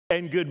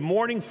And good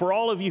morning for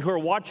all of you who are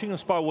watching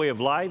us by way of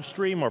live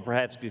stream or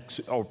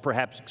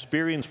perhaps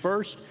experience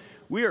first.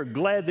 We are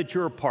glad that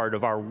you're a part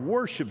of our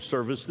worship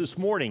service this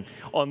morning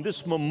on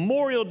this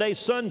Memorial Day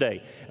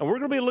Sunday. And we're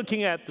going to be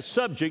looking at the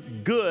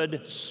subject,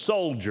 good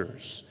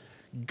soldiers.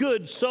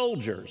 Good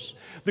soldiers.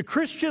 The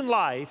Christian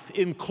life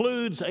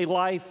includes a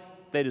life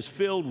that is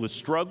filled with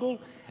struggle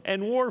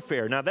and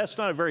warfare. Now, that's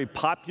not a very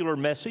popular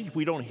message.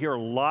 We don't hear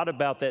a lot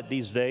about that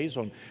these days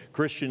on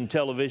Christian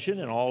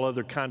television and all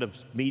other kind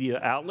of media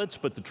outlets.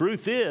 But the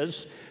truth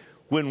is,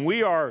 when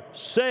we are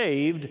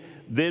saved,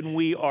 then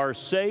we are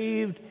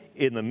saved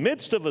in the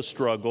midst of a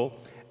struggle,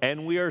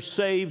 and we are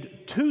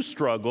saved to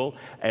struggle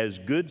as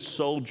good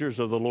soldiers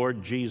of the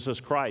Lord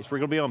Jesus Christ. We're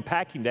going to be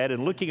unpacking that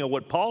and looking at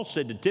what Paul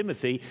said to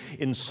Timothy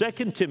in 2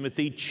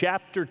 Timothy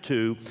chapter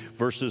 2,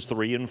 verses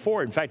 3 and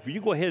 4. In fact, will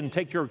you go ahead and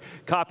take your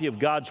copy of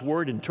God's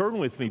Word and turn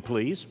with me,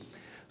 please?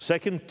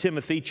 2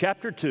 Timothy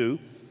chapter 2,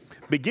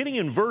 beginning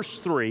in verse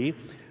 3,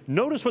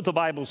 notice what the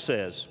Bible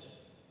says.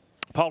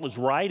 Paul is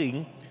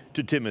writing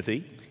to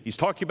Timothy. He's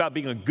talking about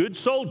being a good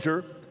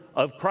soldier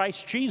of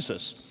Christ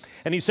Jesus.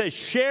 And he says,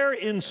 share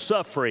in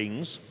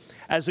sufferings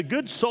as a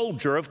good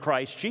soldier of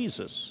Christ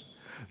Jesus.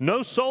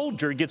 No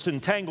soldier gets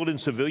entangled in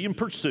civilian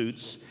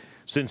pursuits,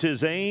 since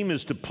his aim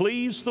is to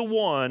please the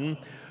one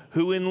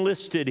who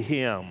enlisted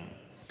him.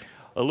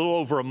 A little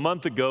over a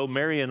month ago,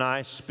 Mary and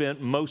I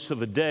spent most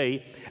of a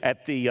day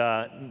at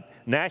the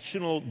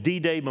National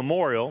D-Day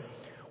Memorial,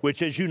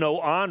 which, as you know,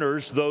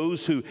 honors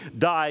those who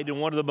died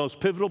in one of the most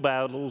pivotal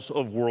battles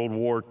of World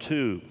War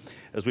II.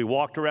 As we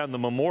walked around the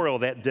memorial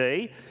that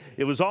day,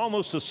 it was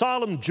almost a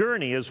solemn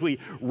journey as we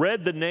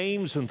read the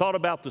names and thought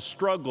about the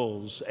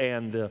struggles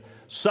and the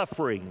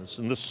sufferings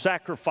and the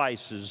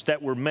sacrifices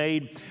that were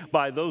made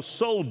by those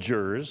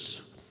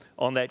soldiers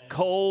on that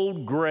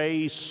cold,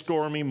 gray,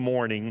 stormy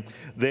morning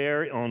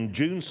there on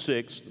June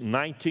 6,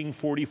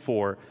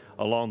 1944,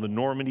 along the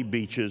Normandy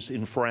beaches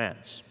in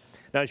France.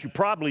 Now, as you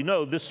probably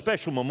know, this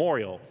special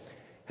memorial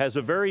has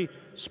a very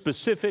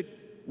specific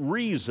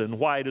reason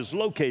why it is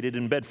located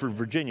in Bedford,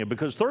 Virginia,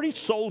 because 30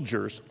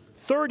 soldiers,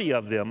 30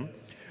 of them,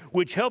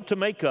 which helped to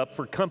make up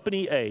for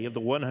Company A of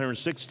the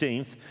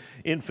 116th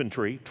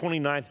Infantry,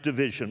 29th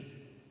Division,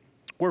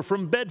 were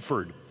from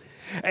Bedford.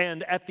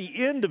 And at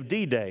the end of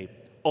D-Day,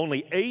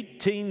 only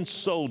 18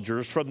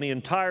 soldiers from the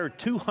entire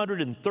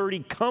 230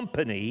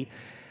 company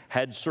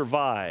had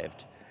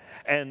survived.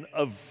 And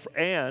of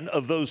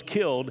those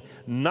killed,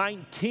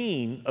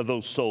 19 of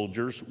those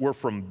soldiers were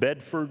from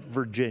Bedford,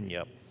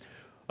 Virginia.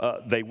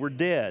 They were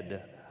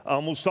dead.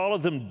 Almost all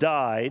of them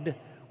died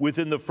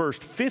within the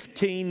first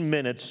 15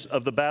 minutes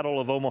of the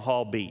Battle of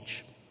Omaha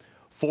Beach.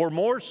 4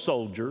 more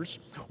soldiers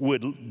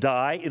would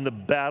die in the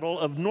Battle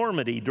of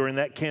Normandy during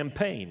that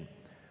campaign.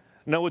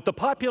 Now, with the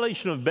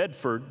population of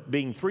Bedford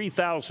being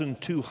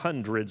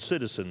 3,200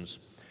 citizens,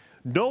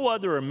 no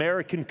other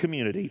American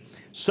community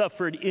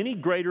suffered any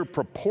greater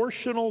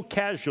proportional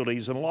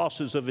casualties and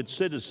losses of its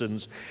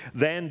citizens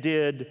than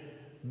did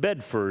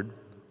Bedford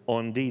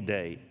on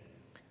D-Day.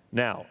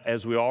 Now,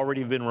 as we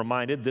already have been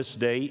reminded, this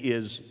day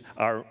is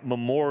our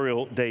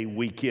Memorial Day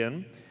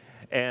weekend,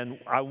 and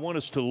I want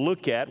us to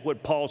look at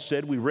what Paul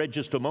said. We read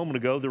just a moment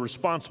ago, the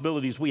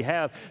responsibilities we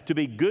have to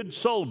be good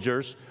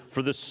soldiers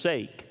for the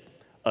sake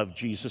of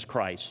Jesus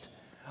Christ.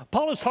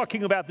 Paul is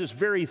talking about this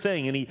very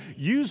thing, and he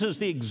uses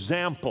the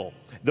example,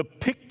 the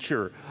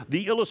picture,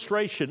 the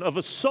illustration of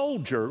a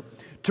soldier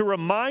to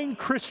remind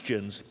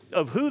Christians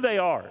of who they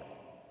are,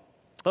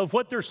 of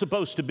what they're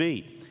supposed to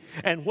be,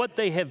 and what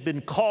they have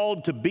been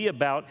called to be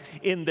about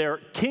in their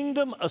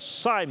kingdom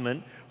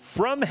assignment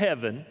from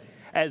heaven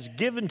as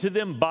given to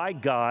them by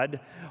God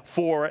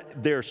for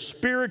their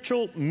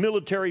spiritual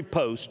military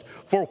post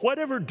for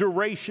whatever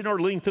duration or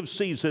length of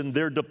season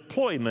their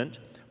deployment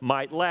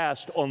might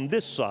last on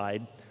this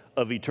side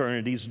of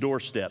eternity's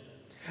doorstep.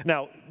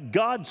 Now,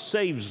 God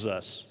saves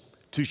us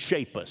to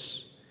shape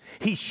us.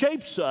 He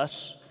shapes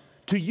us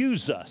to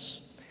use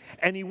us.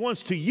 And He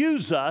wants to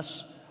use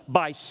us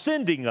by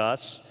sending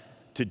us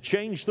to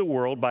change the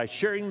world by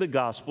sharing the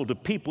gospel to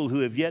people who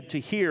have yet to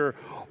hear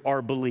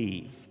or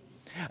believe.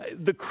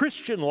 The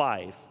Christian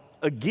life,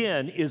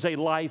 again, is a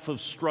life of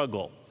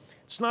struggle.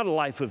 It's not a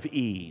life of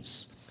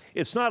ease.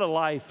 It's not a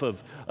life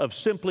of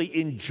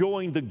simply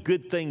enjoying the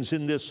good things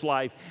in this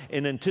life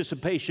in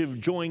anticipation of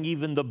enjoying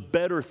even the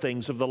better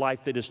things of the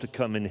life that is to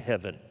come in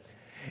heaven.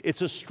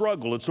 It's a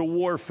struggle. It's a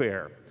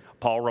warfare.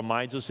 Paul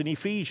reminds us in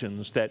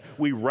Ephesians that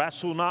we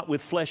wrestle not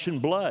with flesh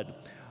and blood,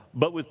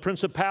 but with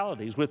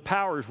principalities, with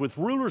powers, with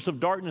rulers of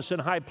darkness in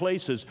high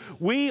places.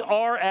 We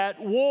are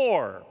at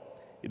war.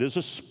 It is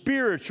a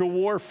spiritual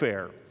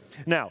warfare.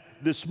 Now,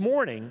 this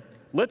morning,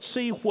 let's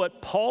see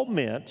what Paul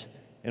meant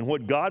and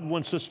what God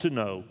wants us to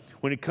know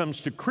when it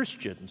comes to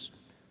Christians.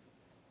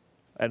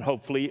 And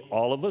hopefully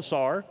all of us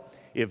are.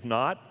 If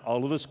not,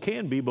 all of us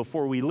can be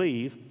before we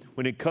leave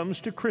when it comes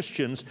to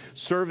Christians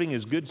serving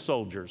as good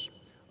soldiers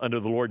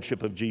under the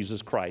lordship of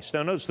Jesus Christ.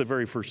 Now, notice the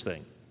very first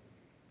thing.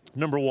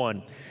 Number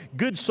one,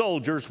 good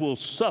soldiers will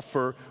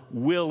suffer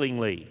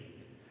willingly.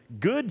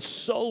 Good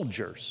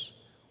soldiers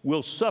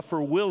will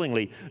suffer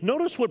willingly.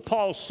 Notice what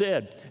Paul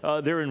said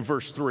there in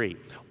verse 3.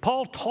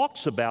 Paul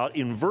talks about,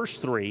 in verse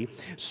 3,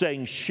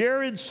 saying,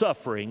 share in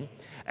suffering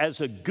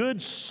as a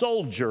good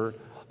soldier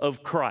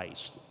of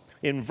Christ.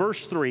 In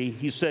verse 3,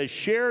 he says,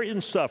 share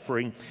in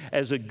suffering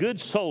as a good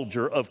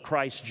soldier of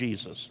Christ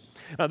Jesus.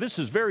 Now, this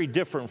is very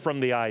different from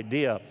the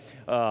idea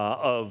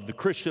of the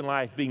Christian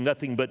life being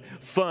nothing but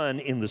fun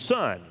in the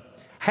sun,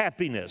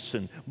 happiness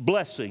and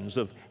blessings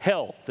of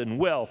health and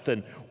wealth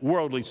and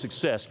worldly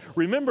success.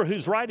 Remember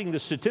who's writing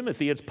this to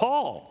Timothy. It's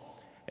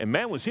Paul. And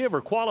man, was he ever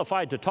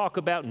qualified to talk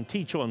about and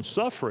teach on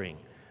suffering.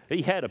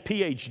 He had a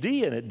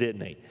PhD in it,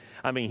 didn't he?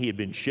 I mean, he had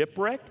been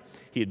shipwrecked,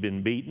 he had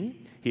been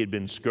beaten, he had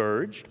been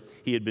scourged,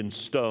 he had been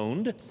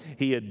stoned,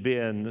 he had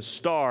been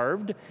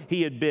starved,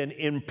 he had been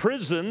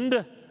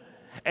imprisoned,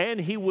 and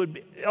he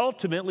would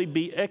ultimately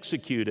be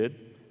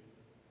executed.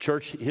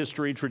 Church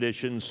history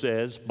tradition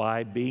says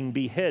by being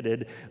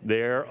beheaded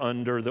there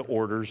under the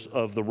orders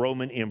of the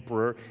Roman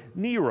Emperor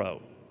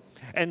Nero.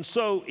 And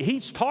so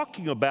he's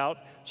talking about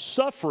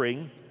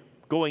suffering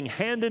going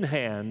hand in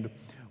hand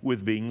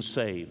with being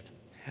saved.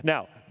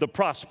 Now, the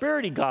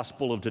prosperity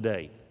gospel of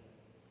today,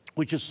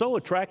 which is so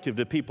attractive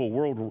to people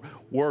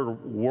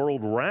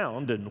world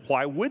around, and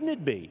why wouldn't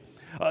it be?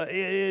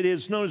 It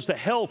is known as the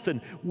health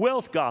and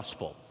wealth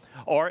gospel.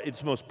 Or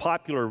its most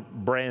popular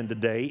brand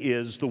today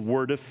is the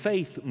Word of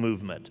Faith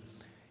movement.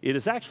 It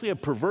is actually a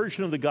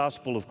perversion of the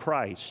gospel of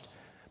Christ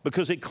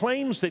because it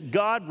claims that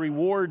God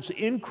rewards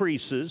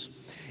increases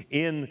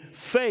in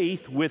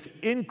faith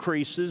with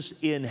increases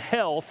in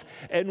health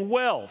and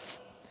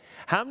wealth.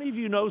 How many of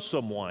you know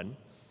someone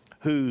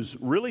who's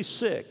really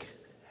sick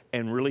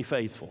and really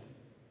faithful?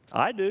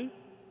 I do.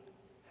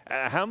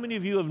 How many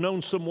of you have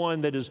known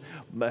someone that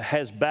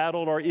has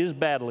battled or is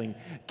battling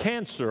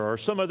cancer or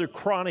some other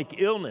chronic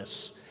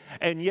illness,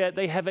 and yet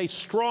they have a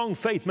strong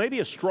faith,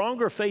 maybe a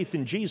stronger faith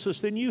in Jesus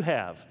than you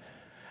have?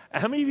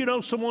 How many of you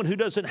know someone who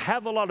doesn't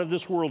have a lot of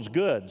this world's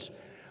goods,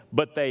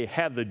 but they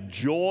have the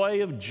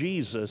joy of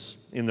Jesus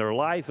in their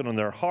life and in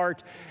their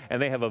heart,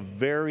 and they have a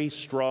very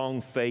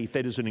strong faith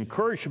that is an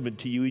encouragement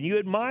to you, and you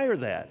admire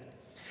that?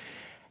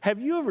 Have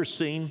you ever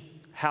seen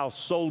how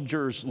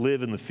soldiers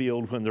live in the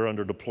field when they're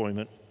under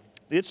deployment?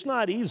 It's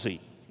not easy.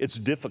 It's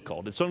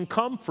difficult. It's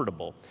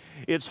uncomfortable.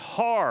 It's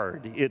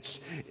hard. It's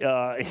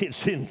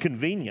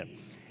inconvenient.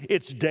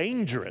 It's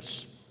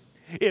dangerous.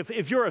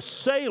 If you're a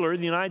sailor in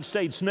the United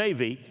States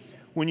Navy,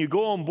 when you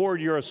go on board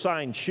your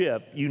assigned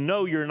ship, you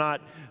know you're not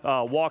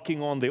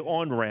walking on the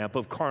on-ramp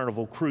of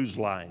Carnival Cruise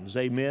Lines.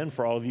 Amen,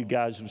 for all of you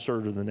guys who've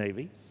served in the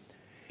Navy.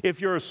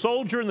 If you're a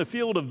soldier in the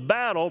field of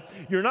battle,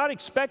 you're not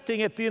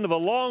expecting at the end of a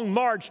long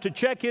march to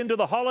check into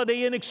the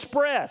Holiday Inn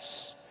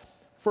Express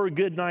for a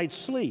good night's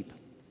sleep.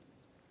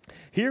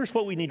 Here's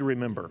what we need to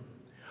remember.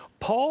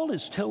 Paul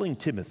is telling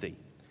Timothy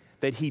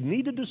that he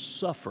needed to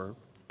suffer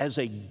as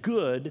a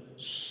good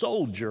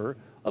soldier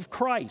of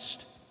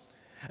Christ.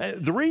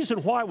 The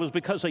reason why was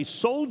because a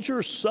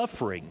soldier's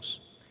sufferings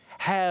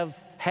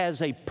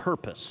has a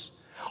purpose.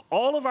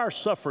 All of our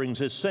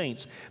sufferings as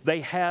saints,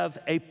 they have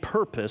a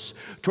purpose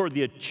toward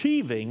the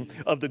achieving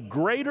of the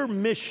greater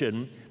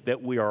mission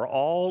that we are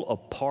all a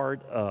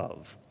part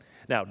of.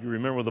 Now, do you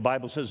remember what the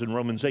Bible says in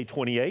Romans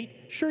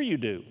 8:28? Sure you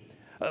do.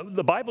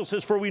 The Bible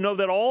says, for we know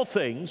that all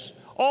things,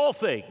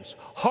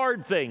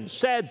 hard things,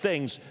 sad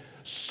things,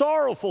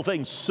 sorrowful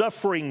things,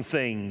 suffering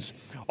things,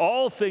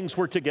 all things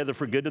work together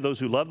for good to those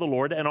who love the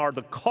Lord and are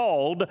the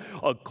called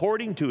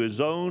according to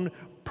His own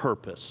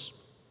purpose.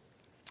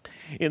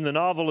 In the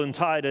novel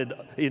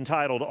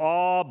entitled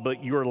Ah,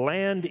 But Your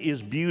Land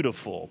is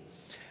Beautiful,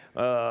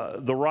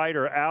 the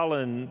writer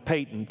Alan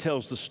Paton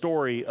tells the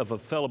story of a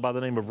fellow by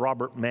the name of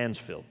Robert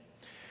Mansfield.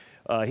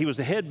 He was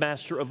the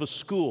headmaster of a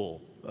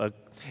school,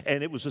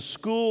 and it was a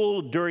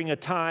school during a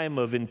time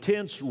of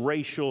intense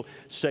racial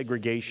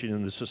segregation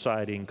in the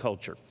society and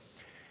culture.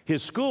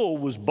 His school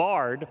was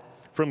barred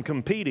from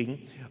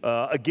competing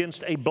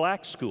against a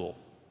black school.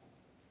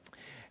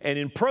 And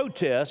in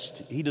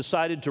protest, he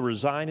decided to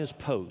resign his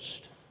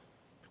post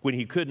when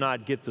he could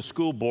not get the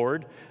school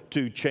board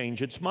to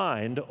change its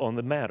mind on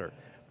the matter.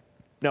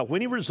 Now,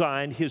 when he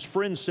resigned, his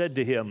friends said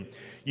to him,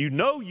 "You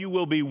know you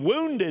will be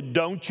wounded,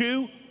 don't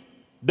you?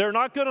 They're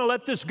not going to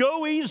let this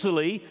go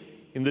easily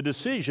in the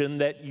decision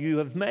that you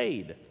have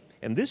made."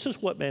 And this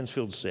is what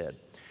Mansfield said.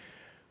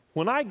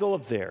 "When I go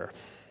up there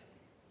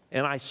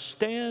and I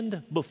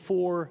stand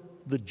before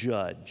the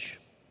judge,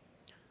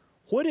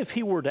 what if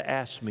he were to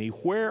ask me,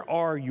 'Where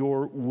are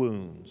your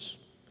wounds?'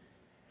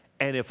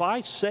 And if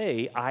I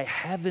say I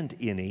haven't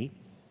any,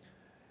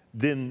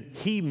 then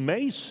he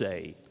may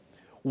say,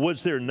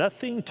 'Was there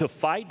nothing to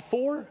fight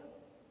for?'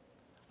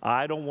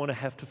 I don't want to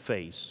have to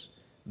face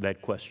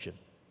that question."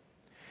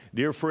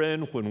 Dear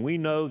friend, when we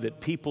know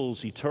that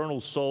people's eternal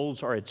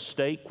souls are at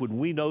stake, when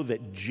we know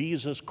that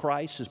Jesus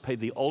Christ has paid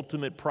the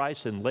ultimate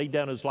price and laid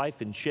down His life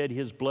and shed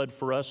His blood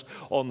for us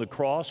on the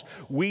cross,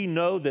 we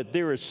know that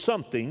there is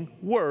something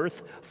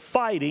worth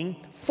fighting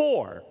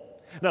for.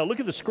 Now look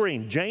at the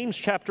screen, James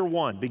chapter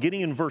 1,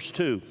 beginning in verse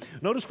 2.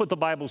 Notice what the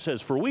Bible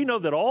says, "For we know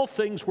that all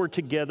things work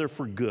together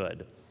for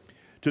good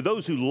to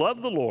those who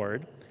love the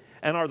Lord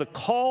and are the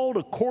called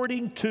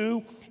according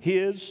to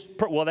his,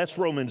 well, that's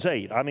Romans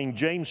 8. I mean,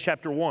 James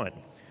chapter 1.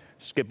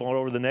 Skip on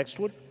over to the next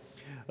one.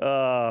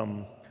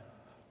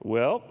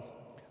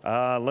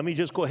 Let me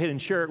just go ahead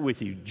and share it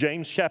with you.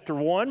 James chapter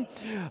 1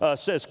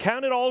 says,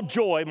 "Count it all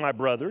joy, my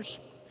brothers,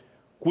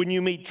 when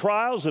you meet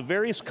trials of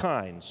various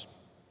kinds.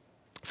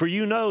 For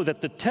you know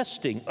that the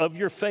testing of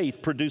your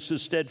faith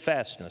produces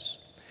steadfastness.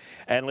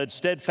 And let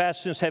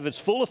steadfastness have its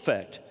full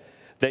effect,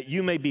 that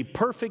you may be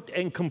perfect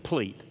and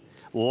complete,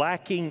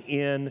 lacking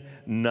in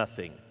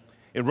nothing."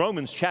 In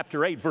Romans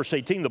chapter 8, verse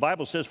 18, the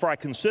Bible says, "For I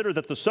consider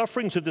that the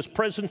sufferings of this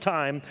present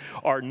time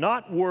are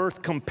not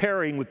worth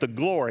comparing with the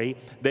glory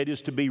that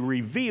is to be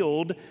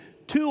revealed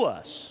to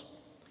us."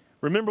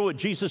 Remember what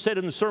Jesus said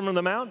in the Sermon on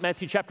the Mount,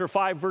 Matthew chapter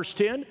 5, verse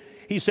 10?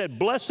 He said,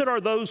 "Blessed are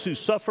those who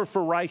suffer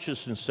for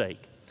righteousness'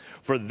 sake,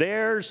 for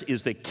theirs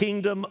is the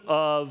kingdom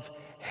of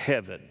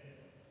heaven."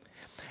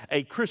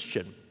 A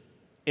Christian,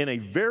 in a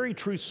very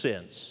true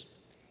sense,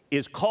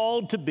 is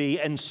called to be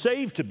and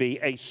saved to be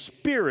a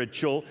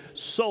spiritual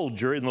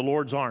soldier in the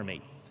Lord's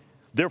army.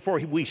 Therefore,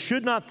 we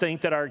should not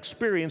think that our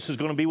experience is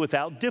going to be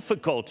without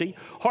difficulty,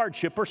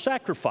 hardship, or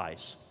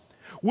sacrifice.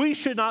 We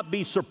should not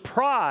be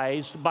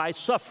surprised by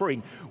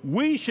suffering.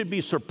 We should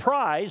be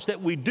surprised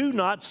that we do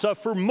not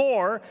suffer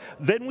more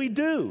than we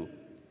do.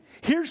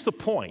 Here's the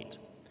point.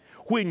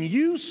 When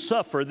you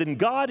suffer, then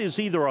God is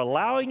either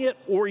allowing it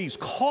or He's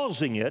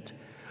causing it,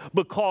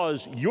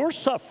 because your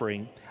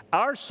suffering,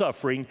 our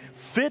suffering,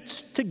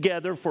 fits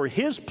together for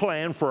His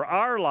plan for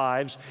our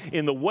lives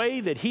in the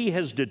way that He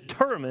has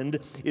determined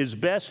is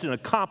best in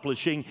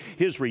accomplishing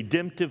His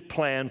redemptive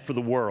plan for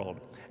the world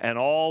and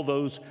all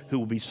those who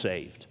will be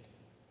saved.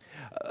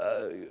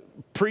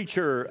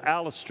 Preacher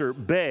Alistair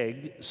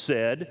Begg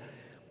said,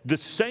 "The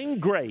same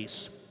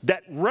grace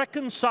that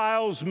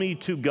reconciles me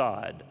to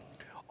God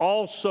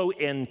also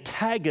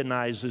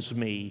antagonizes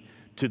me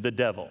to the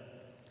devil."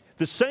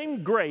 The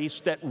same grace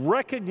that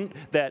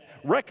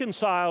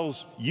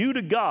reconciles you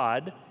to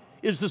God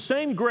is the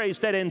same grace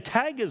that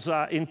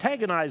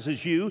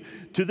antagonizes you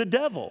to the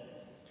devil.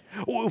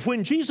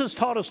 When Jesus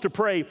taught us to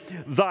pray,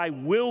 "Thy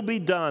will be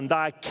done,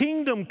 thy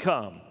kingdom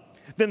come,"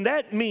 then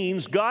that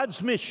means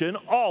God's mission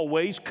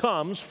always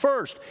comes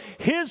first.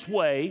 His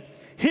way,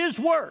 His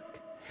work,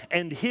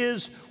 and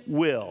His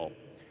will.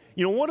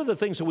 You know, one of the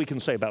things that we can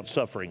say about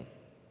suffering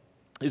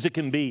is it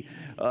can be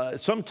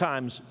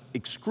sometimes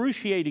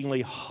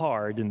excruciatingly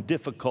hard and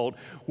difficult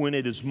when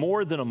it is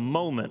more than a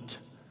moment,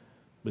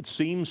 but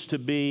seems to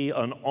be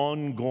an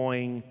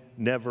ongoing,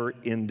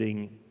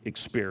 never-ending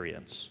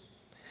experience.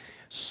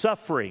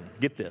 Suffering,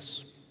 get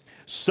this,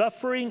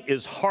 suffering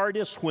is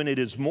hardest when it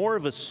is more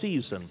of a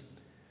season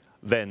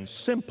than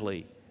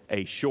simply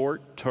a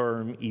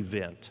short-term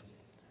event.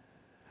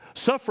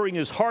 Suffering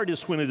is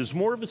hardest when it is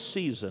more of a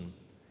season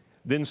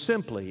than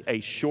simply a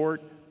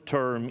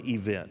short-term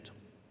event.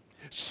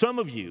 Some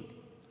of you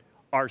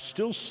are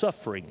still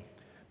suffering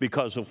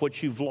because of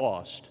what you've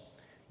lost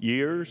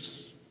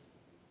years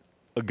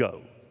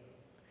ago.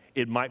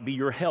 It might be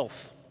your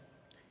health.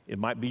 It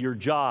might be your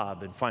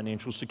job and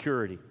financial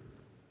security.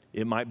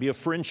 It might be a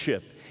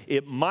friendship.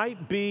 It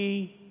might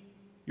be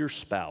your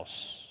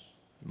spouse.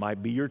 It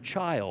might be your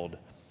child.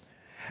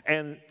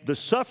 And the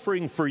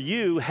suffering for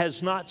you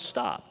has not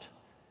stopped.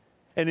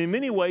 And in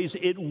many ways,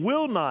 it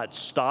will not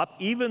stop,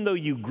 even though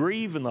you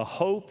grieve in the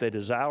hope that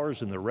is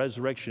ours in the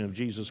resurrection of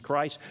Jesus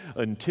Christ,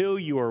 until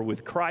you are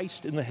with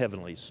Christ in the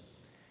heavenlies,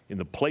 in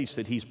the place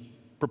that He's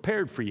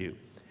prepared for you.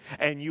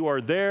 And you are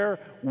there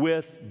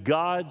with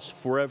God's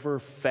forever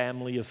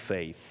family of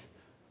faith.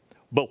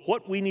 But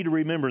what we need to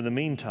remember in the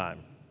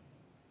meantime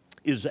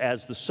is,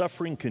 as the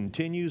suffering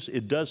continues,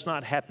 it does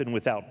not happen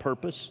without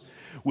purpose,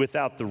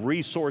 without the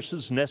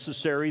resources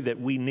necessary that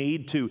we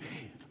need to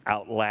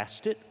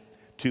outlast it,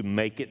 to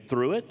make it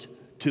through it,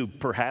 to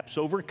perhaps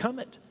overcome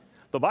it.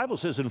 The Bible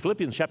says in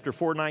Philippians chapter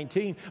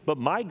 4:19, "But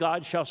my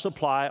God shall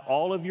supply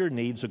all of your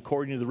needs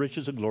according to the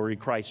riches of glory,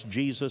 Christ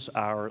Jesus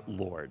our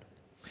Lord."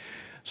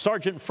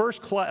 Sergeant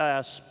First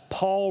Class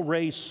Paul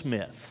Ray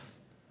Smith.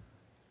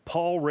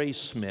 Paul Ray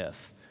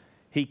Smith.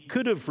 He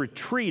could have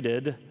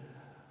retreated,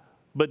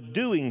 but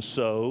doing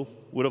so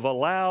would have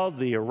allowed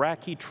the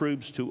Iraqi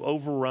troops to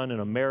overrun an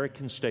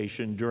American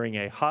station during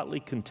a hotly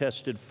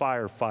contested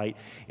firefight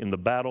in the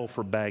battle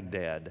for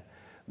Baghdad,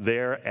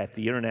 there at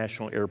the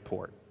international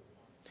airport.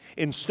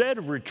 Instead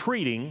of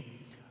retreating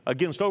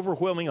against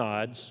overwhelming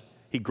odds,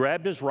 he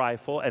grabbed his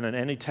rifle and an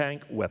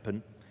anti-tank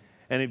weapon,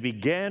 and he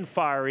began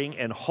firing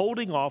and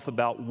holding off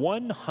about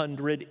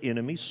 100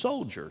 enemy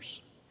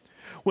soldiers.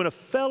 When a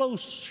fellow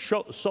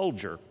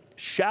soldier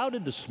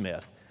shouted to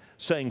Smith,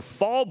 saying,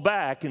 "Fall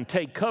back and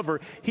take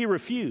cover," he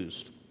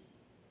refused.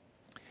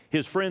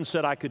 His friend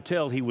said, "I could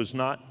tell he was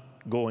not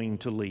going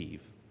to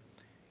leave."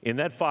 In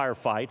that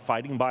firefight,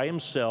 fighting by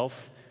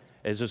himself,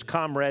 as his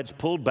comrades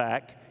pulled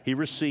back, he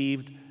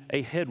received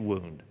a head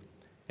wound,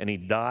 and he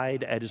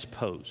died at his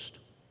post.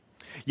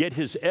 Yet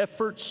his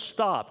efforts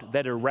stopped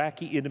that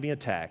Iraqi enemy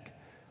attack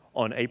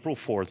on April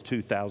 4th,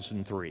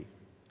 2003.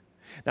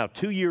 Now,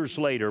 2 years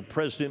later,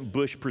 President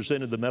Bush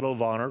presented the Medal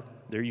of Honor,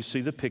 there you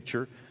see the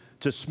picture,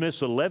 to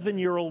Smith's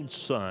 11-year-old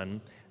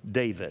son,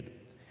 David.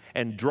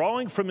 And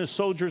drawing from his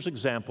soldier's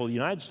example, the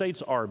United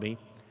States Army,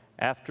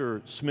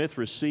 after Smith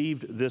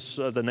received this,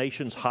 the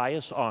nation's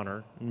highest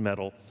honor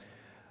medal,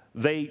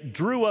 they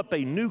drew up a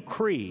new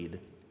creed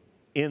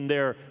in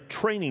their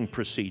training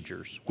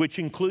procedures, which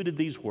included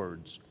these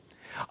words: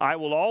 I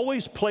will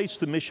always place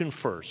the mission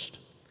first.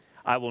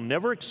 I will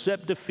never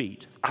accept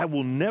defeat. I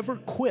will never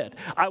quit.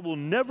 I will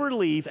never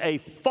leave a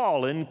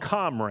fallen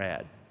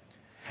comrade.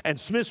 And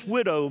Smith's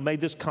widow made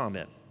this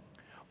comment: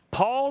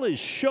 Paul is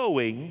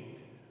showing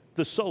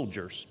the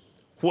soldiers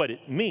what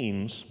it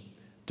means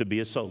to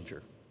be a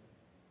soldier.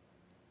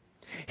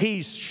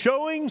 He's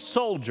showing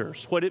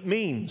soldiers what it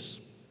means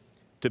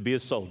to be a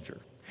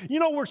soldier. You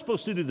know, we're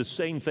supposed to do the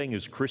same thing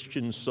as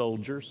Christian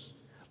soldiers.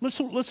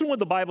 Listen what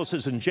the Bible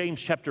says in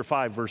James chapter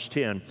 5, verse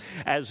 10.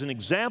 As an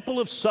example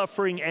of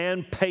suffering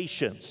and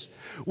patience,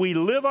 we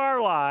live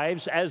our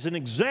lives as an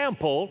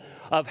example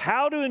of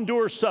how to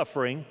endure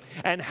suffering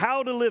and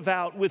how to live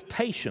out with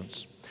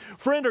patience.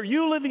 Friend, are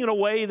you living in a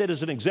way that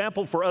is an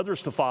example for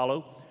others to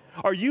follow?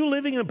 Are you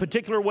living in a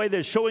particular way that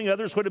is showing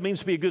others what it means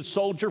to be a good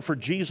soldier for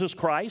Jesus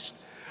Christ?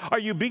 Are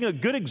you being a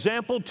good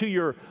example to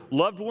your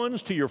loved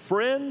ones, to your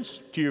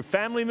friends, to your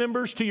family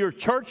members, to your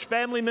church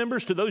family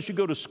members, to those you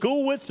go to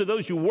school with, to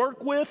those you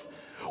work with?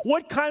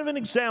 What kind of an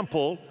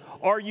example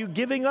are you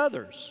giving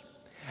others?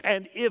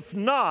 And if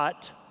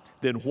not,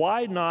 then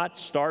why not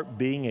start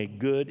being a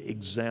good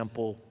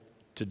example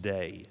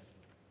today?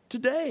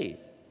 Today.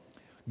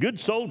 Good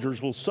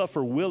soldiers will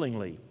suffer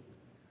willingly,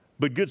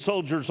 but good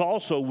soldiers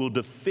also will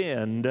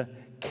defend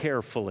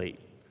carefully.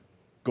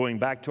 Going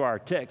back to our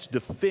text,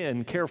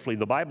 defend carefully.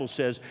 The Bible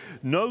says,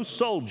 no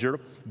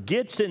soldier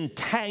gets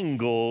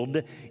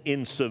entangled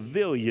in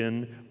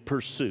civilian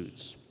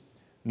pursuits.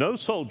 No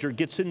soldier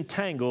gets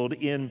entangled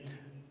in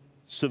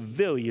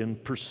civilian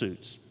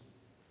pursuits.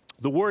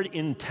 The word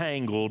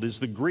entangled is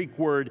the Greek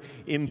word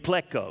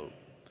impleko,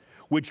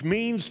 which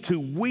means to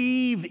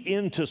weave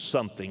into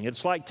something.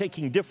 It's like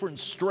taking different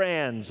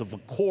strands of a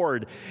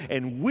cord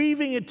and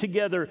weaving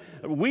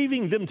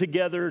them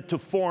together to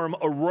form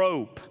a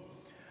rope.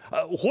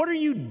 What are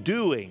you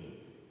doing?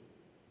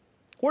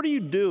 What are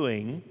you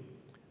doing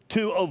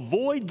to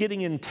avoid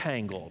getting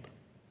entangled,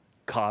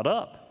 caught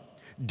up,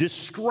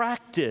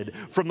 distracted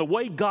from the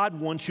way God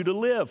wants you to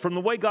live, from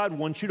the way God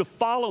wants you to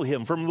follow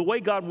Him, from the way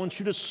God wants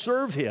you to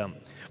serve Him,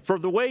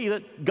 from the way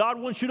that God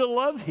wants you to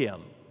love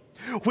Him?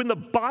 When the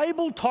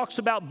Bible talks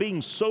about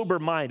being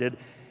sober-minded,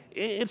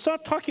 it's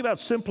not talking about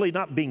simply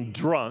not being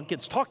drunk.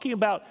 It's talking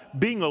about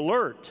being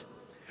alert,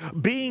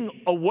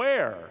 being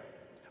aware,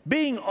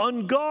 being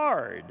on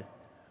guard.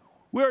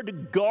 We are to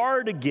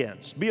guard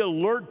against, be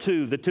alert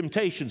to the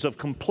temptations of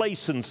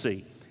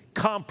complacency,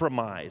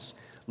 compromise,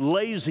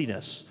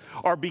 laziness,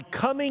 or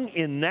becoming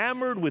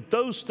enamored with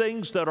those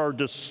things that are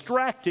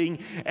distracting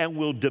and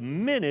will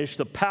diminish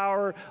the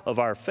power of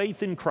our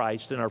faith in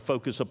Christ and our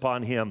focus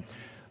upon Him.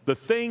 The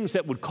things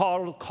that would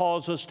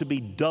cause us to be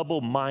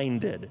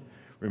double-minded.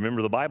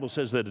 Remember, the Bible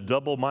says that a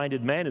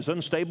double-minded man is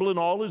unstable in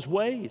all his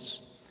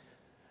ways.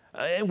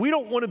 And we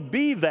don't want to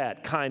be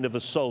that kind of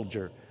a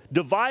soldier,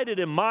 divided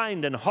in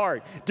mind and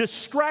heart,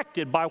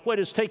 distracted by what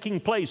is taking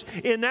place,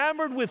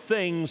 enamored with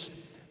things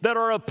that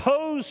are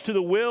opposed to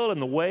the will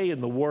and the way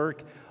and the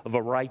work of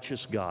a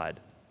righteous God.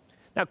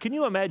 Now, can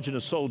you imagine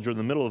a soldier in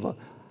the middle of a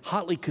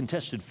hotly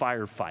contested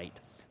firefight?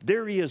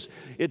 There he is.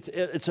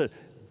 It's a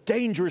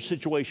dangerous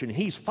situation.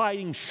 He's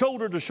fighting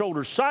shoulder to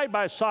shoulder, side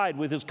by side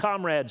with his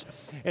comrades,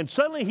 and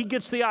suddenly he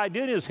gets the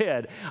idea in his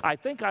head, I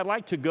think I'd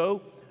like to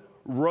go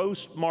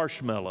roast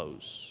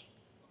marshmallows.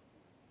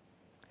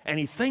 And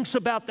he thinks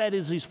about that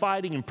as he's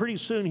fighting, and pretty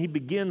soon he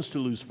begins to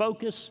lose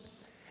focus.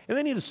 And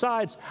then he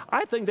decides,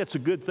 I think that's a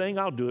good thing,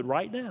 I'll do it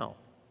right now.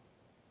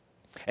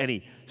 And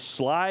he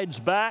slides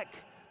back,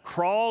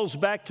 crawls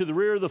back to the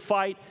rear of the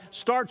fight,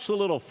 starts a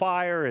little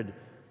fire, and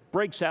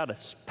breaks out a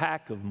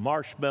pack of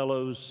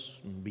marshmallows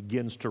and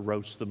begins to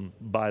roast them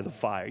by the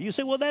fire. You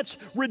say, well, that's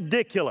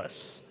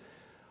ridiculous.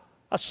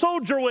 A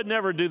soldier would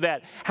never do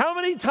that. How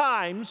many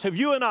times have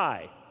you and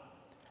I,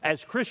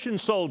 as Christian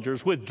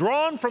soldiers,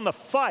 withdrawn from the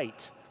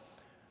fight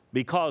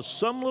because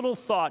some little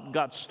thought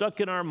got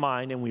stuck in our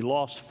mind and we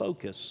lost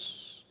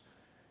focus?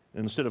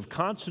 Instead of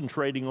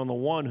concentrating on the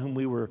one whom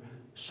we were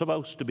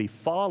supposed to be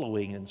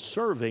following and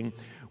serving,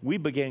 we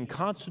began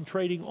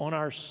concentrating on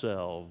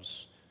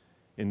ourselves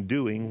and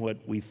doing what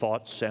we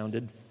thought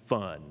sounded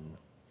fun.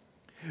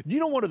 Do you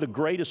know one of the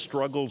greatest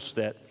struggles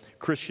that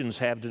Christians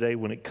have today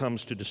when it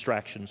comes to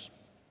distractions?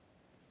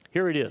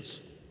 Here it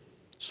is,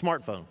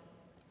 smartphone.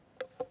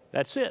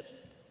 That's it.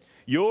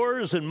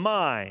 Yours and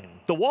mine.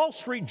 The Wall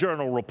Street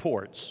Journal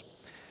reports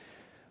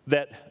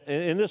that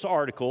in this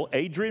article,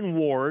 Adrian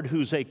Ward,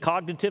 who's a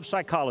cognitive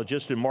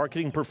psychologist and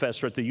marketing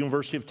professor at the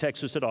University of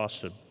Texas at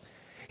Austin,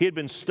 He had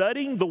been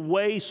studying the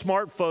way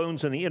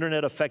smartphones and the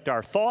internet affect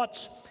our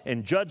thoughts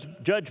and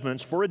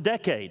judgments for a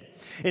decade.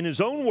 In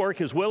his own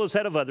work, as well as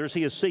that of others,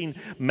 he has seen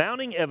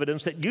mounting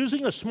evidence that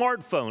using a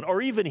smartphone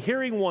or even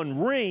hearing one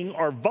ring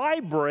or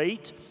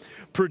vibrate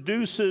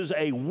produces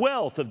a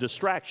wealth of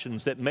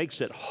distractions that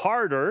makes it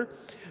harder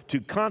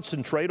to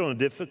concentrate on a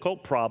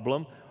difficult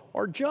problem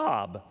or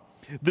job.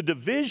 The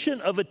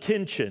division of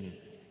attention,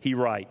 he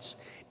writes,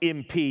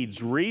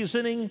 impedes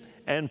reasoning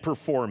and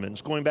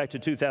performance. Going back to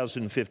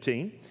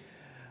 2015,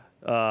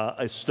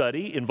 a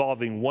study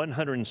involving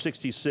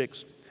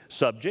 166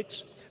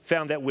 subjects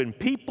found that when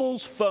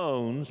people's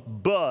phones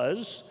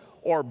buzz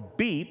or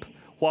beep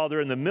while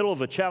they're in the middle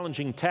of a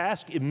challenging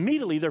task,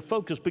 immediately their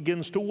focus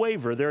begins to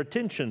waver, their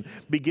attention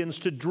begins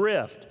to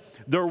drift,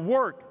 their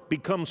work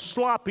becomes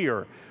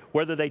sloppier,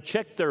 whether they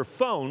check their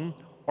phone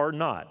or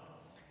not.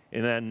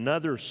 And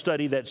another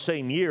study that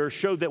same year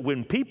showed that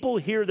when people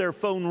hear their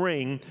phone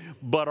ring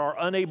but are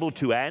unable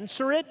to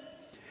answer it,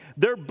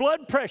 their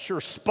blood pressure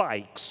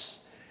spikes,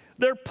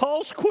 their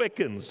pulse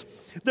quickens,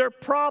 their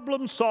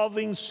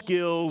problem-solving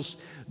skills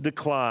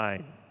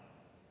decline.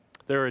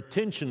 Their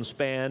attention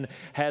span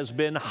has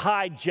been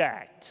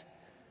hijacked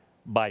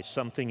by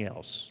something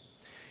else.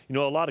 You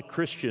know, a lot of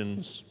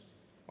Christians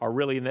are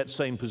really in that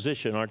same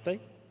position, aren't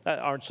they?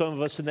 Aren't some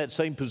of us in that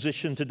same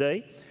position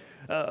today?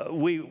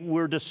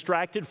 We're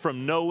distracted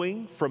from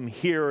knowing, from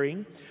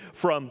hearing,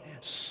 from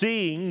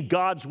seeing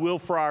God's will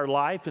for our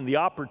life and the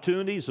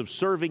opportunities of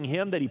serving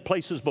Him that He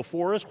places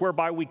before us,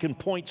 whereby we can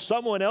point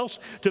someone else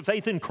to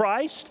faith in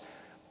Christ.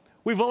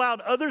 We've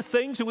allowed other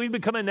things that we've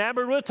become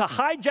enamored with to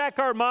hijack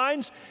our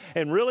minds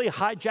and really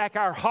hijack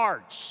our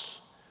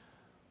hearts.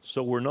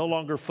 So we're no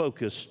longer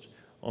focused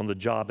on the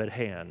job at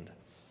hand.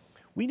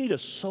 We need a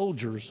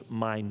soldier's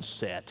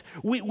mindset.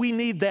 We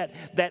need that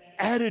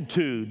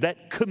attitude,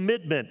 that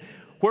commitment,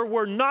 where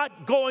we're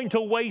not going to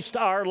waste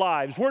our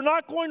lives. We're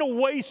not going to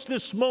waste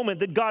this moment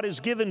that God has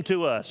given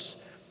to us.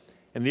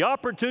 And the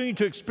opportunity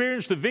to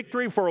experience the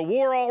victory for a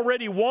war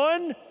already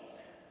won,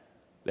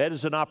 that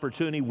is an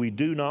opportunity we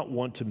do not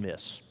want to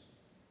miss.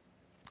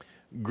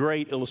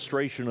 Great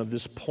illustration of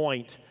this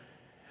point.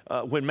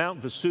 When Mount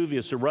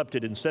Vesuvius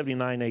erupted in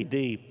 79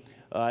 AD,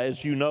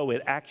 as you know,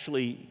 it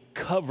actually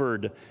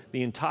covered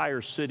the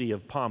entire city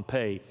of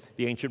Pompeii,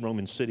 the ancient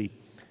Roman city,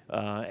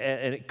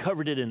 and it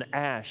covered it in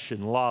ash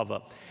and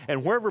lava.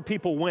 And wherever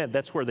people went,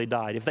 that's where they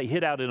died. If they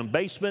hid out in a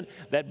basement,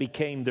 that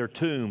became their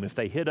tomb. If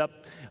they hid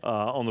up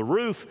on the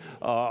roof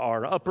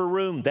or an upper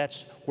room,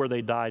 that's where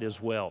they died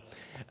as well.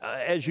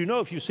 As you know,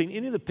 if you've seen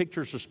any of the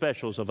pictures or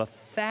specials of a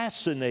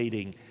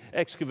fascinating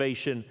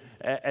excavation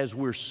as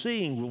we're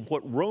seeing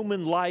what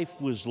Roman life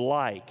was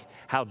like,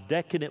 how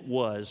decadent,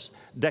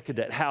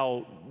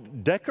 how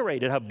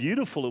decorated, how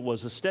beautiful it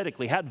was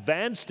aesthetically, how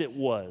advanced it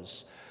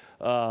was.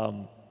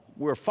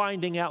 We're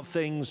finding out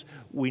things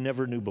we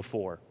never knew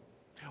before.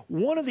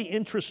 One of the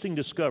interesting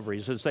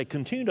discoveries as they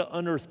continue to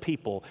unearth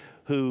people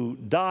who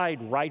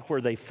died right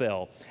where they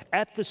fell,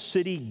 at the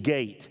city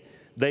gate,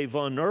 they've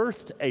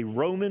unearthed a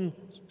Roman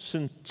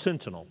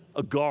sentinel,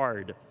 a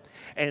guard,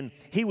 and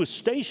he was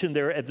stationed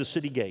there at the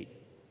city gate.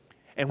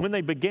 And when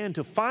they began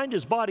to find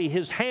his body,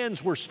 his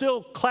hands were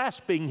still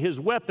clasping his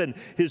weapon,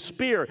 his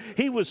spear.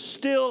 He was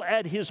still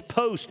at his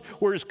post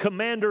where his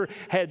commander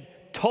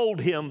had told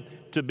him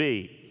to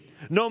be.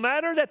 No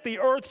matter that the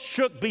earth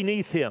shook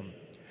beneath him,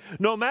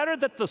 no matter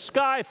that the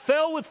sky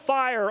fell with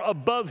fire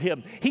above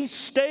him, he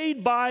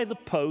stayed by the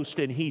post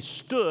and he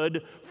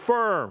stood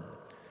firm.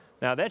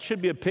 Now that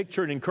should be a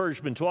picture and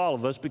encouragement to all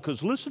of us,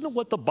 because listen to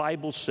what the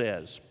Bible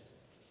says.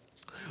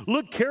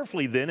 Look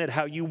carefully then at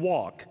how you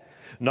walk,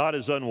 not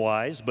as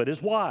unwise, but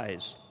as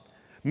wise,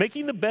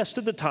 making the best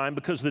of the time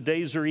because the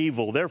days are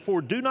evil.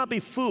 Therefore, do not be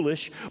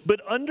foolish, but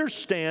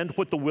understand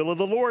what the will of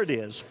the Lord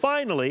is.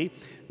 Finally,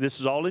 this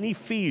is all in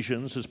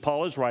Ephesians, as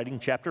Paul is writing,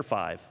 chapter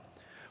 5.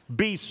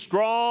 Be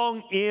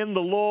strong in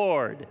the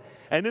Lord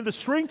and in the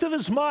strength of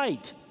His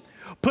might.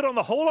 Put on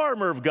the whole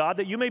armor of God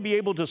that you may be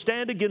able to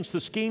stand against the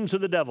schemes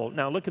of the devil.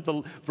 Now look at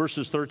the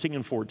verses 13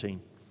 and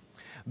 14.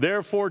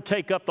 Therefore,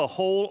 take up the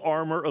whole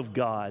armor of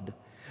God,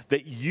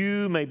 that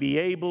you may be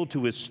able to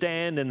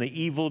withstand in the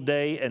evil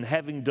day, and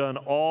having done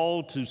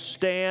all to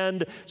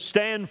stand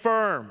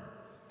firm.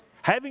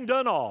 Having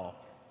done all,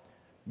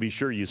 be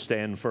sure you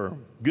stand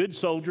firm. Good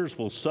soldiers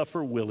will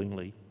suffer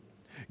willingly.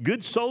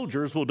 Good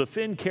soldiers will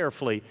defend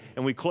carefully.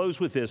 And we close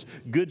with this: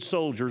 good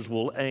soldiers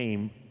will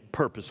aim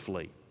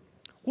purposefully.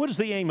 What is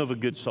the aim of a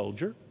good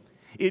soldier?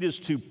 It is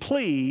to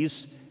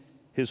please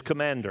his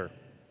commander,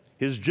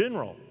 his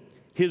general,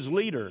 his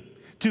leader,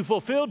 to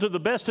fulfill to the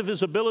best of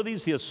his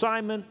abilities the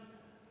assignment,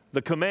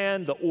 the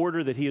command, the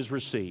order that he has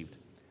received.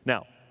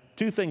 Now,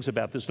 two things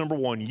about this. Number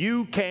one,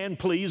 you can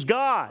please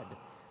God.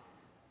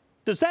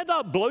 Does that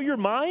not blow your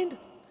mind?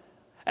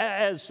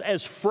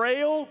 As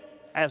frail,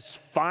 as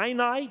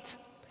finite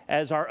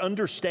as our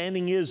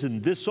understanding is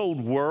in this old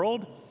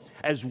world,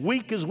 as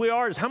weak as we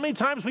are, as how many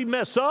times we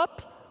mess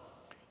up,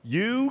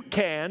 you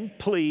can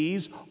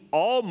please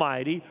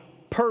Almighty,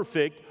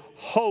 perfect,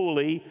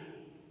 holy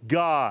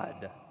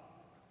God.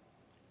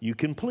 you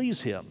can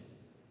please Him.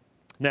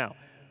 Now,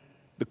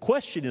 the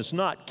question is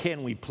not,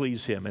 can we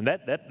please Him? And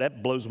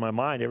that blows my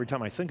mind every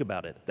time I think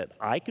about it, that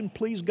I can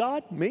please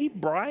God, me,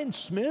 Brian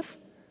Smith.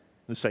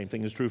 The same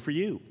thing is true for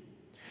you.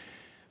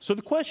 So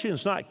the question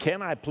is not,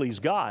 can I please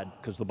God?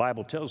 Because the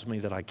Bible tells me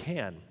that I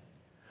can.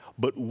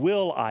 But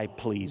will I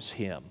please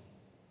Him?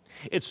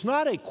 It's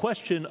not a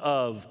question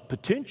of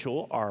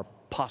potential or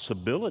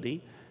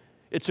possibility.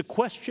 It's a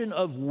question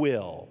of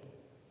will.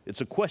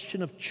 It's a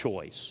question of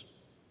choice.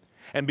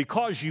 And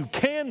because you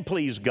can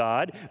please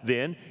God,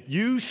 then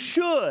you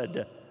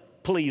should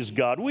please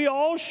God. We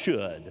all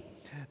should.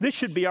 This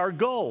should be our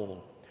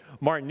goal.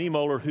 Martin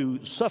Niemöller,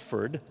 who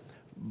suffered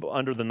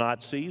under the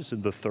Nazis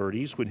in the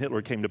 30s when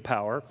Hitler came to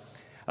power,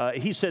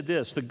 he said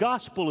this: the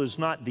gospel is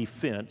not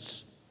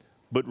defense,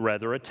 but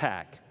rather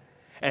attack.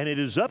 And it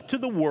is up to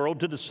the world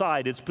to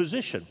decide its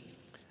position.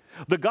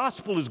 The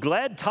gospel is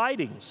glad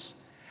tidings,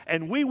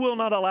 and we will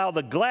not allow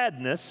the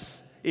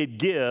gladness it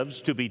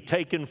gives to be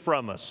taken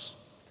from us.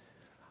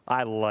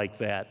 I like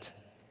that.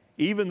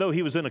 Even though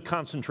he was in a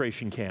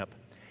concentration camp,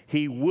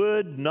 he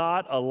would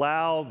not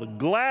allow the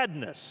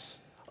gladness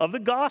of the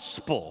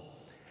gospel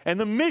and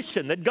the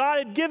mission that God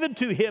had given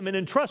to him and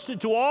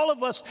entrusted to all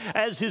of us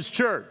as His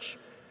church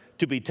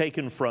to be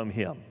taken from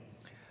him.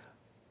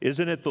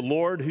 Isn't it the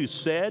Lord who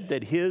said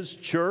that His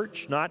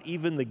church, not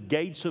even the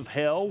gates of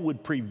hell,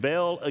 would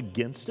prevail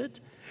against it?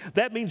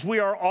 That means we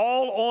are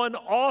all on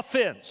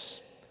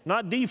offense,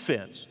 not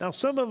defense. Now,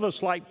 some of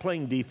us like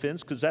playing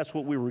defense because that's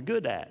what we were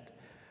good at.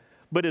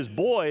 But as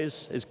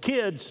boys, as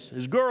kids,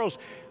 as girls,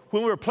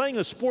 when we were playing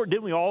a sport,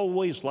 didn't we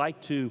always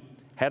like to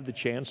have the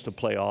chance to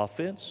play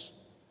offense?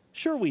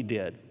 Sure we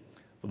did.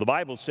 Well, the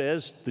Bible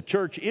says the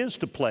church is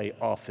to play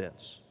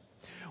offense.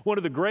 One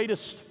of the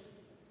greatest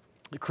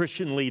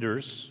Christian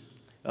leaders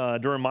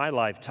during my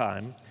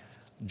lifetime,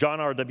 John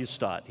R.W.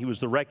 Stott. He was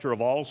the rector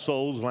of All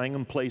Souls,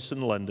 Langham Place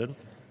in London.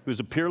 He was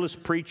a peerless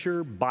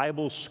preacher,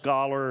 Bible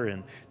scholar,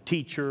 and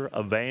teacher,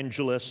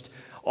 evangelist,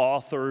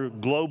 author,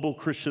 global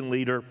Christian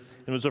leader,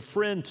 and was a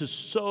friend to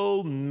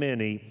so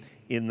many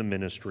in the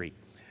ministry.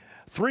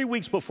 3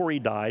 weeks before he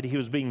died, he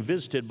was being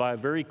visited by a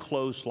very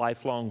close,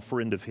 lifelong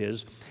friend of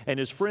his, and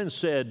his friend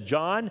said,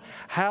 "John,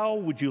 how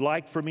would you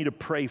like for me to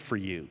pray for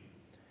you?"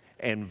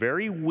 And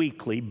very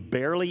weakly,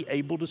 barely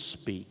able to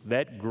speak,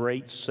 that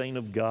great saint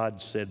of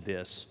God said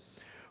this: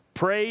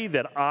 "Pray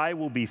that I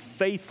will be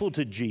faithful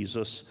to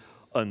Jesus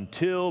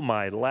until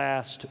my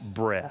last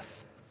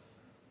breath."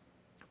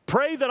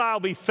 Pray that I'll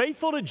be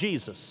faithful to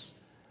Jesus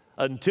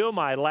until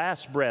my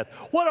last breath.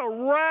 What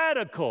a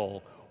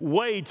radical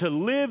way to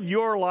live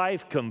your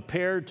life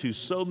compared to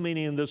so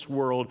many in this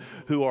world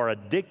who are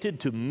addicted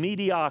to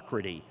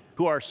mediocrity,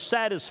 who are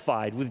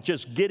satisfied with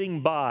just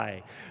getting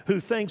by, who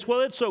thinks,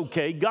 well, it's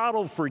okay, God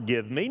will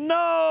forgive me.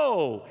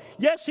 No!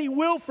 Yes, He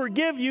will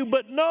forgive you,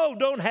 but no,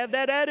 don't have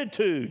that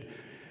attitude.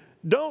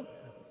 Don't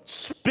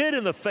spit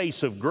in the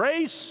face of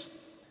grace.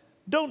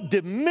 Don't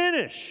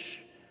diminish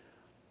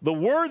the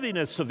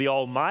worthiness of the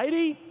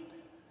Almighty.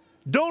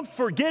 Don't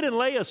forget and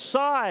lay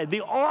aside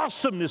the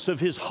awesomeness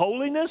of His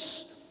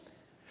holiness.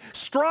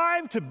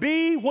 Strive to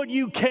be what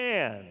you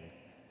can,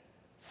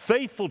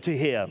 faithful to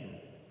Him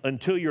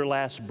until your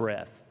last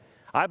breath.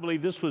 I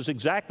believe this was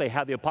exactly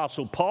how the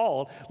Apostle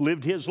Paul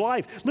lived his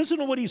life. Listen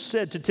to what he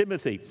said to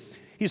Timothy.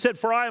 He said,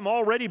 "For I am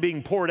already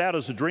being poured out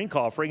as a drink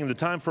offering, and the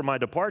time for my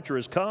departure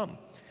has come.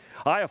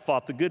 I have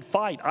fought the good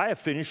fight. I have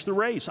finished the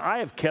race. I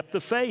have kept the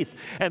faith.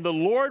 And the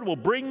Lord will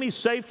bring me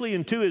safely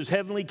into His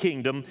heavenly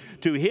kingdom.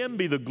 To Him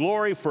be the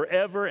glory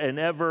forever and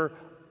ever.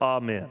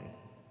 Amen."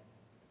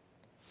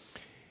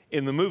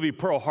 In the movie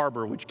Pearl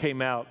Harbor, which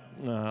came out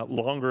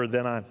longer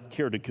than I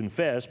care to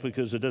confess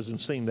because it doesn't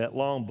seem that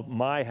long, but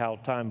my, how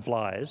time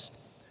flies.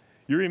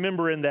 You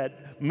remember in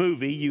that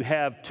movie, you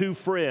have two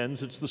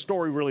friends. It's the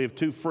story really of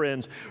two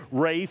friends,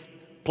 Rafe,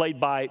 played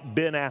by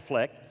Ben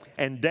Affleck,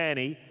 and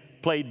Danny,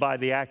 played by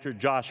the actor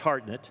Josh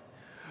Hartnett,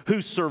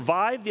 who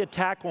survived the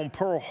attack on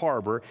Pearl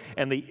Harbor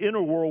and the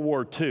enter World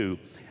War II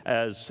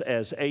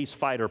as ace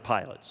fighter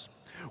pilots.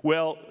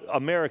 Well,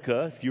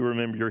 America, if you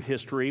remember your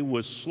history,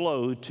 was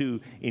slow to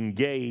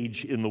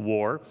engage in the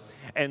war.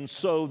 And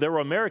so there were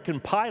American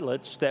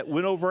pilots that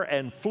went over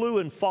and flew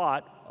and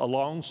fought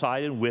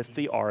alongside and with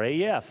the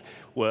RAF.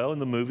 Well, in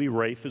the movie,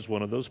 Rafe is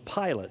one of those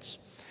pilots.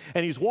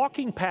 And he's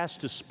walking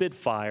past a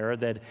Spitfire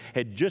that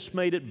had just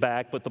made it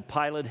back, but the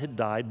pilot had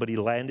died, but he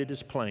landed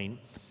his plane.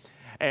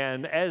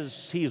 And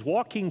as he's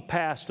walking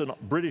past a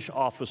British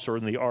officer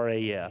in the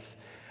RAF,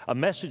 a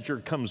messenger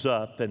comes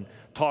up and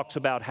talks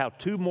about how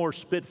 2 more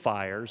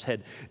Spitfires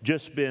had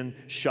just been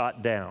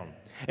shot down.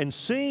 And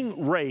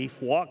seeing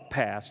Rafe walk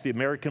past the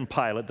American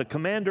pilot, the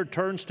commander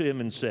turns to him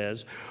and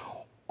says,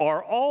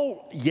 "Are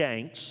all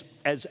Yanks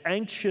as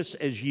anxious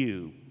as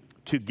you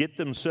to get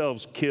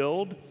themselves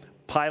killed,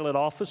 pilot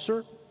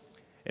officer?"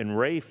 And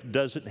Rafe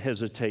doesn't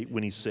hesitate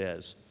when he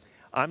says,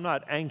 "I'm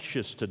not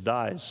anxious to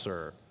die,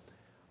 sir.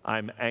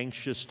 I'm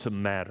anxious to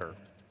matter."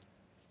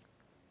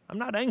 I'm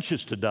not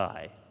anxious to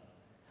die.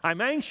 I'm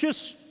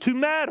anxious to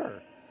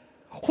matter.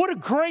 What a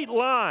great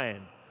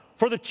line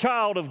for the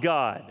child of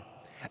God,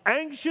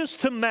 anxious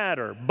to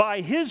matter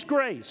by His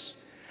grace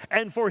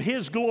and for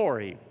His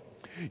glory.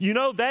 You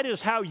know, that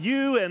is how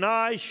you and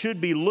I should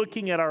be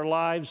looking at our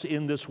lives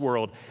in this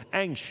world,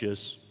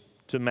 anxious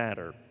to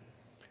matter.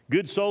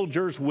 Good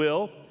soldiers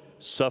will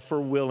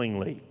suffer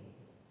willingly.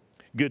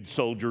 Good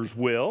soldiers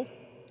will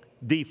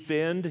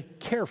defend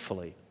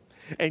carefully.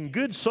 And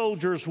good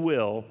soldiers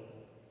will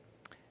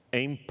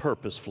aim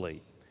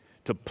purposefully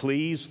to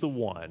please the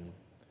one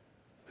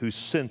who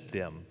sent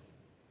them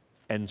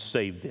and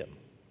saved them.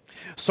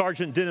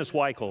 Sergeant Dennis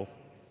Weichel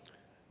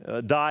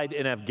died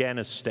in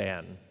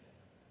Afghanistan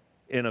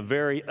in a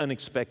very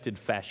unexpected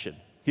fashion.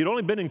 He'd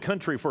only been in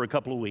country for a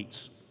couple of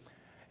weeks,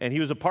 and he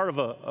was a part of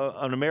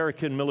an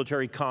American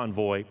military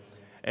convoy,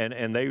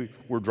 and they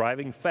were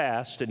driving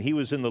fast, and he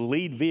was in the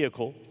lead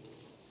vehicle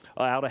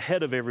out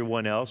ahead of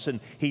everyone else, and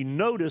he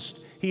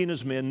and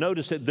his men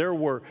noticed that there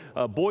were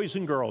boys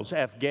and girls,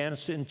 Afghan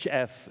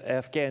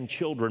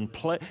children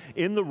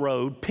in the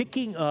road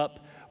picking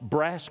up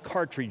brass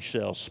cartridge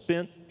shells,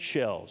 spent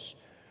shells,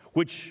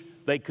 which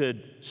they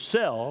could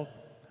sell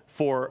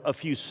for a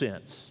few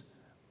cents.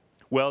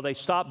 Well, they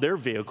stopped their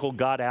vehicle,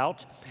 got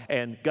out,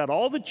 and got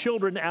all the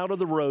children out of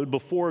the road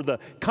before the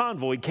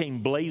convoy came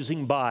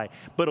blazing by.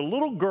 But a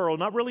little girl,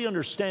 not really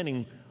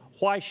understanding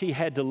why she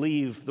had to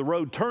leave the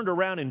road, turned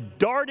around and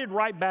darted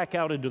right back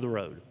out into the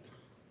road.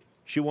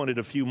 She wanted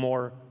a few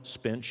more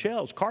spent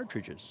shells,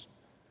 cartridges.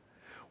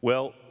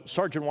 Well,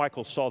 Sergeant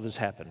Weichel saw this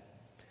happen,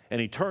 and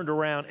he turned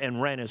around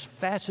and ran as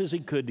fast as he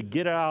could to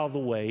get out of the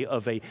way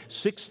of a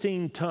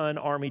 16-ton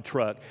Army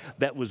truck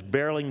that was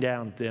barreling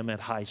down at them at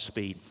high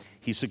speed.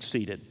 He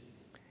succeeded.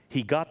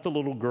 He got the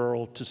little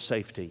girl to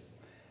safety,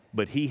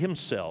 but he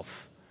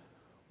himself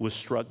was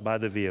struck by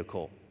the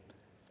vehicle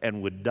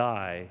and would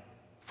die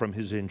from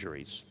his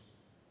injuries.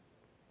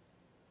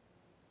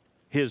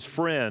 His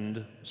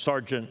friend,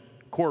 Sergeant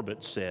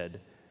Corbett, said,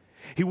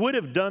 he would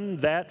have done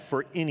that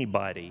for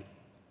anybody.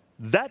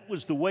 That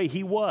was the way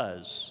he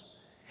was.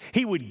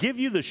 He would give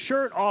you the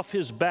shirt off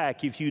his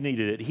back if you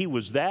needed it. He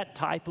was that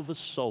type of a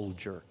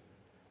soldier,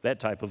 that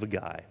type of a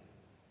guy.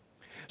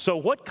 So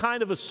what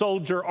kind of a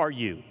soldier are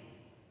you?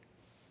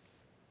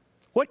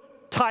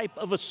 What type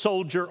of a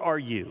soldier are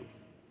you?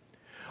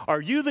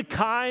 Are you the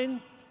kind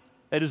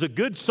that is a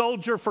good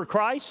soldier for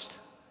Christ?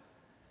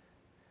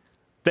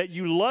 That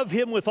you love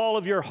Him with all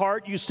of your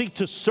heart, you seek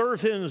to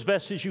serve Him as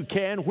best as you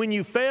can. When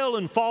you fail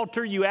and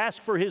falter, you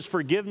ask for His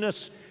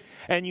forgiveness,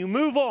 and you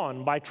move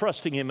on by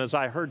trusting Him, as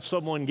I heard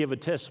someone give a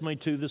testimony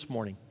to this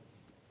morning.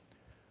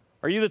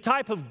 Are you the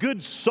type of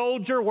good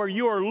soldier where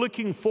you are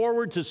looking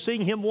forward to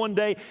seeing Him one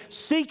day,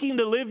 seeking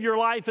to live your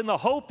life in the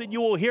hope that you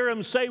will hear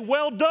Him say,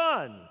 "Well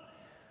done,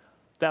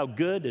 thou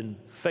good and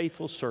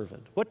faithful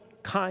servant"?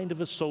 What kind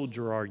of a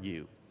soldier are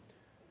you?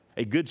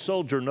 A good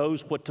soldier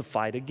knows what to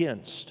fight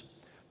against: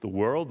 the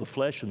world, the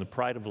flesh, and the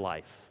pride of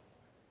life,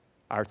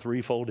 our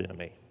threefold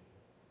enemy.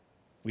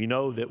 We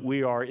know that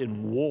we are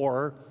in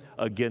war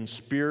against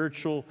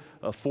spiritual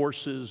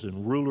forces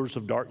and rulers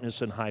of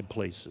darkness in high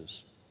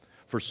places.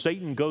 For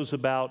Satan goes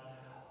about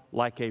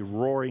like a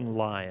roaring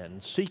lion,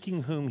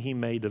 seeking whom he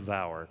may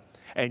devour.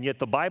 And yet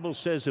the Bible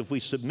says if we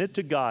submit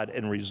to God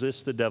and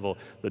resist the devil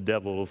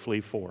will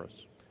flee for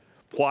us.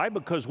 Why?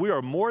 Because we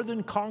are more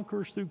than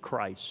conquerors through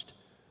Christ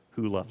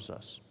who loves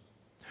us.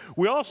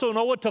 We also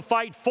know what to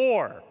fight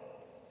for.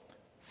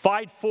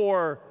 Fight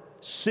for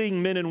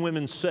seeing men and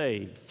women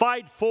saved.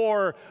 Fight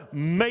for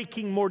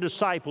making more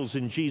disciples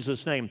in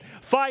Jesus' name.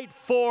 Fight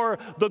for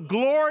the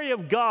glory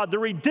of God, the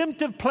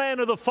redemptive plan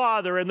of the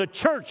Father, and the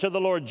church of the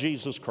Lord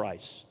Jesus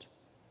Christ.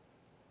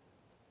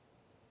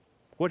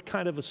 What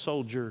kind of a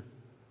soldier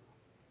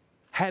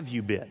have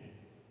you been?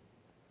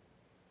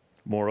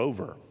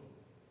 Moreover,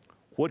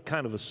 what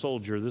kind of a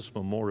soldier this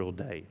Memorial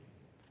Day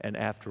and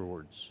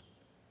afterwards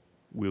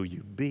will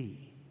you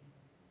be?